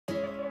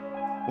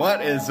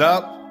What is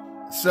up?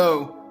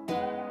 So,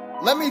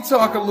 let me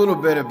talk a little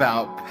bit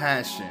about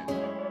passion.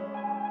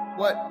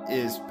 What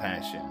is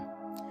passion?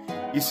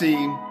 You see,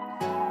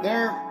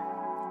 there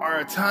are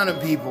a ton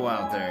of people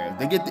out there.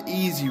 They get the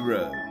easy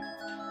road.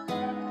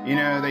 You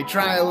know, they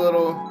try a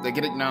little, they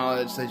get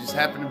acknowledged, they just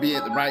happen to be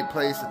at the right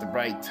place at the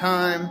right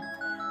time,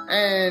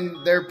 and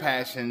their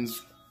passions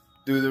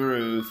through the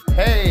roof.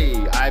 Hey,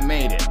 I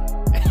made it.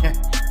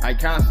 I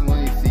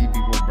constantly see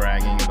people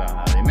bragging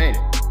about how they made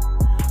it.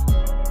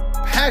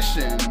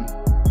 Passion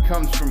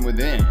comes from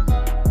within,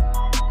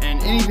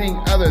 and anything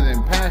other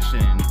than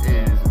passion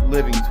is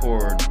living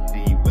toward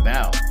the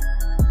without.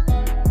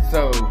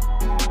 So,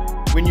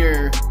 when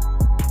you're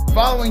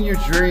following your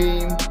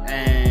dream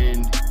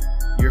and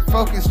you're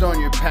focused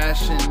on your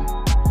passion,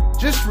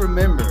 just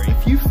remember,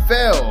 if you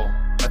fail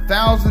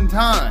 1,000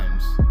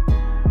 times,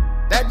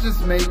 that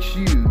just makes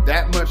you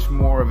that much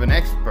more of an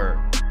expert.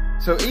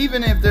 So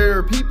even if there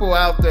are people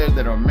out there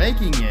that are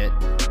making it,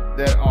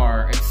 that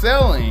are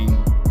excelling,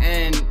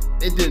 and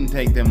it didn't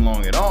take them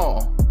long at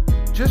all,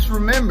 just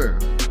remember,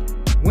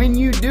 when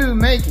you do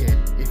make it,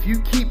 if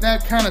you keep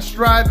that kind of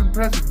strive and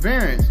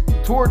perseverance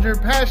toward your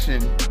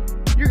passion,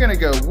 you're gonna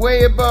go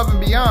way above and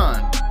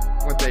beyond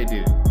what they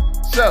do.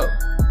 So,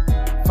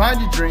 find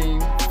your dream,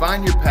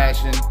 find your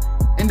passion,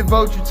 and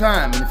devote your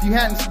time. And if you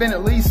hadn't spent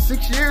at least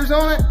 6 years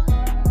on it,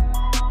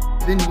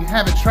 then you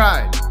haven't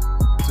tried.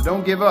 So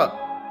don't give up.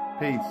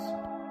 Peace.